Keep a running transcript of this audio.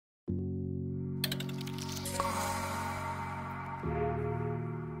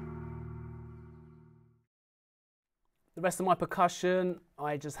the rest of my percussion,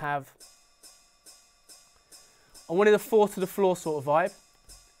 I just have, I wanted a 4 to the floor sort of vibe,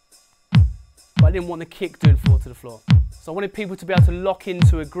 but I didn't want the kick doing 4 to the floor. So I wanted people to be able to lock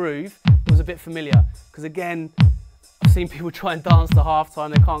into a groove that was a bit familiar. Because again, I've seen people try and dance to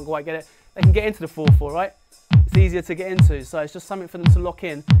halftime, they can't quite get it. They can get into the 4/4, right? It's easier to get into, so it's just something for them to lock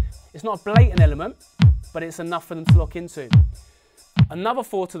in. It's not a blatant element, but it's enough for them to lock into. Another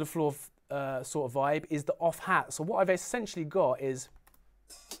 4 to the floor sort of vibe is the off hat. So what I've essentially got is,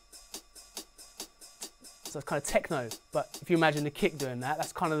 so it's kind of techno, but if you imagine the kick doing that,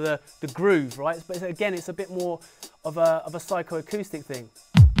 that's kind of the groove, right? But again, it's a bit more of a psychoacoustic thing.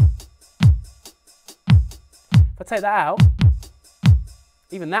 If I take that out,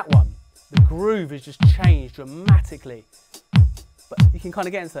 even that one, the groove has just changed dramatically. But you can kind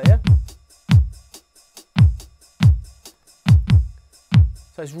of get into that, yeah?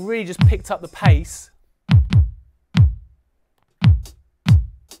 So it's really just picked up the pace.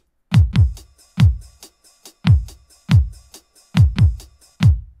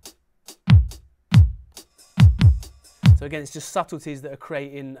 So again, it's just subtleties that are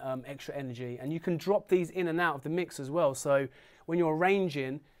creating extra energy. And you can drop these in and out of the mix as well. So when you're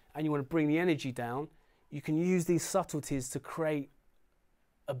arranging and you want to bring the energy down, you can use these subtleties to create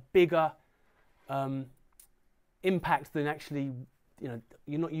a bigger impact than actually, you know,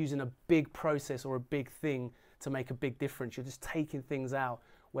 you're not using a big process or a big thing to make a big difference. You're just taking things out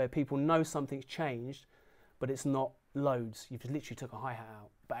where people know something's changed, but it's not loads. You've just literally took a hi-hat out,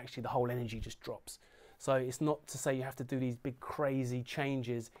 but actually the whole energy just drops. So it's not to say you have to do these big crazy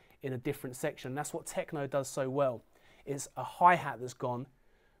changes in a different section. That's what techno does so well. It's a hi-hat that's gone,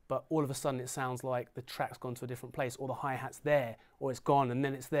 but all of a sudden it sounds like the track's gone to a different place, or the hi-hat's there, or it's gone and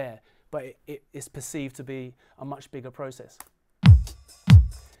then it's there. But it's perceived to be a much bigger process.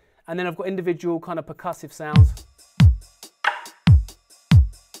 And then I've got individual kind of percussive sounds.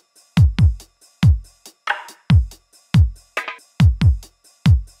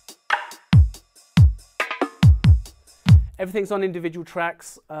 Everything's on individual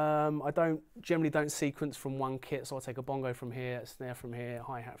tracks. I generally don't sequence from one kit, so I'll take a bongo from here, a snare from here,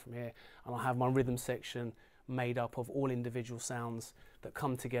 hi-hat from here, and I'll have my rhythm section made up of all individual sounds that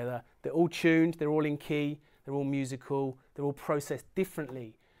come together. They're all tuned, they're all in key, they're all musical, they're all processed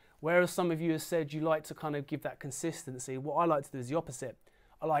differently. Whereas some of you have said you like to kind of give that consistency, what I like to do is the opposite.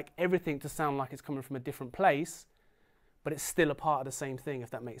 I like everything to sound like it's coming from a different place, but it's still a part of the same thing,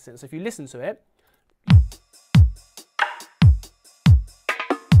 if that makes sense. So if you listen to it,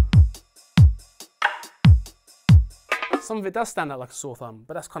 some of it does stand out like a sore thumb,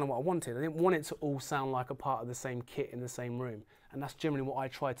 but that's kind of what I wanted. I didn't want it to all sound like a part of the same kit in the same room. And that's generally what I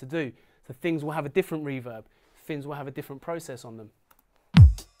try to do. So things will have a different reverb, things will have a different process on them.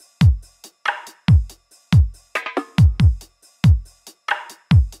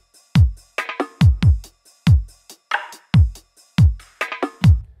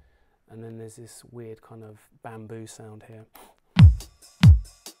 And then there's this weird kind of bamboo sound here.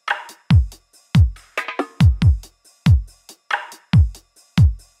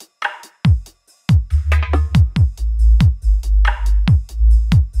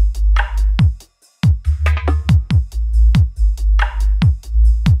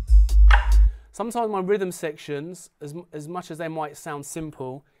 Sometimes my rhythm sections, as much as they might sound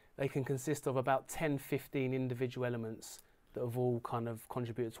simple, they can consist of about 10, 15 individual elements that have all kind of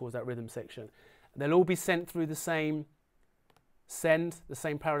contributed towards that rhythm section. They'll all be sent through the same send, the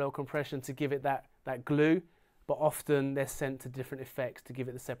same parallel compression to give it that glue, but often they're sent to different effects to give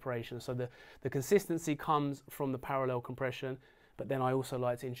it the separation. So the consistency comes from the parallel compression, but then I also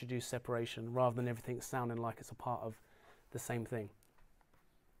like to introduce separation rather than everything sounding like it's a part of the same thing.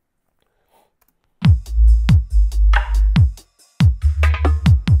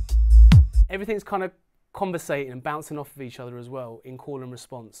 Everything's kind of conversating and bouncing off of each other as well in call and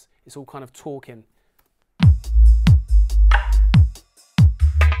response. It's all kind of talking.